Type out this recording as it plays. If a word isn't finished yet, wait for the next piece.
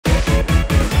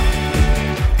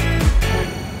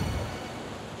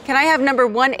Can I have number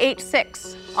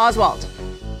 186, Oswald?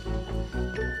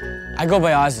 I go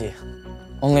by Ozzy.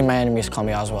 Only my enemies call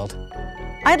me Oswald.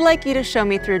 I'd like you to show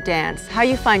me through dance how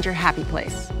you find your happy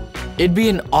place. It'd be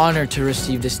an honor to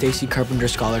receive the Stacy Carpenter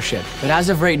Scholarship, but as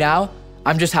of right now,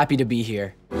 I'm just happy to be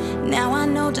here. Now I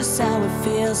know just how it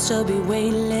feels to be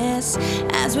weightless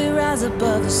as we rise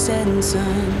above the setting sun.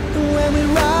 And when we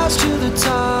rise to the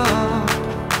top,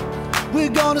 we're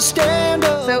gonna stand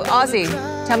up. So, Ozzy,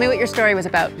 tell me what your story was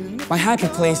about. My happy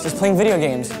place is playing video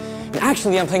games. And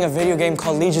actually, I'm playing a video game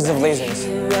called Legions of Lasers.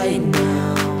 Right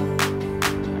now.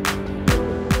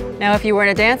 Now, if you weren't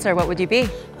a dancer, what would you be?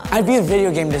 I'd be a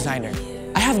video game designer.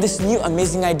 I have this new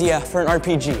amazing idea for an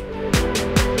RPG.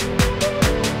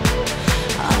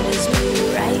 Always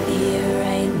be right here,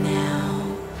 right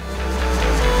now.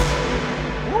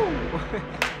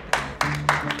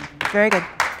 Very good.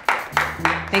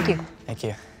 Thank you. Thank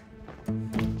you.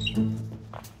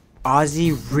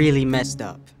 Ozzy really messed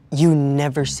up. You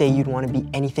never say you'd want to be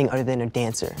anything other than a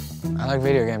dancer. I like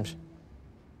video games.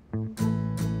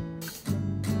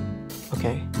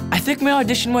 Okay. I think my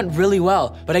audition went really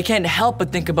well, but I can't help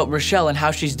but think about Rochelle and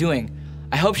how she's doing.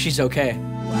 I hope she's okay.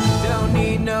 Don't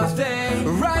need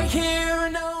nothing right here.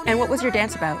 No. And what was your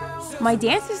dance about? My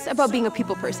dance is about being a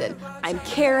people person. I'm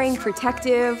caring,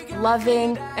 protective,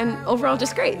 loving, and overall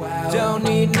just great. Don't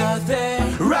need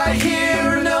nothing right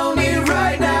here.